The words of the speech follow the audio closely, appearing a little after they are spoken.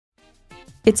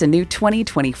It's a new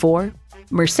 2024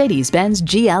 Mercedes-Benz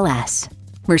GLS.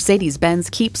 Mercedes-Benz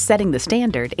keeps setting the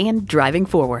standard and driving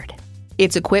forward.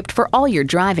 It's equipped for all your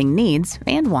driving needs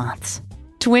and wants.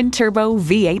 Twin-turbo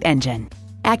V8 engine,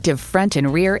 active front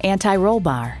and rear anti-roll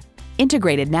bar,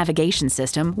 integrated navigation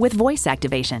system with voice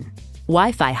activation,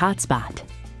 Wi-Fi hotspot,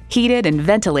 heated and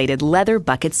ventilated leather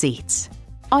bucket seats,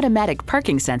 automatic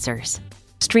parking sensors,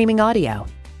 streaming audio,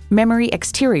 memory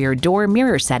exterior door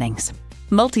mirror settings,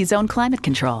 multi-zone climate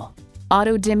control,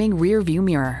 auto-dimming rear view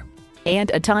mirror,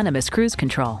 and autonomous cruise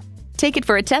control. Take it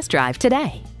for a test drive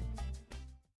today.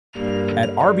 At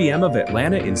RBM of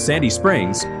Atlanta in Sandy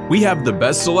Springs, we have the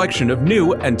best selection of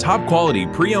new and top-quality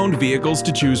pre-owned vehicles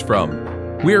to choose from.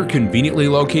 We are conveniently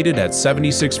located at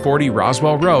 7640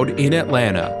 Roswell Road in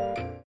Atlanta.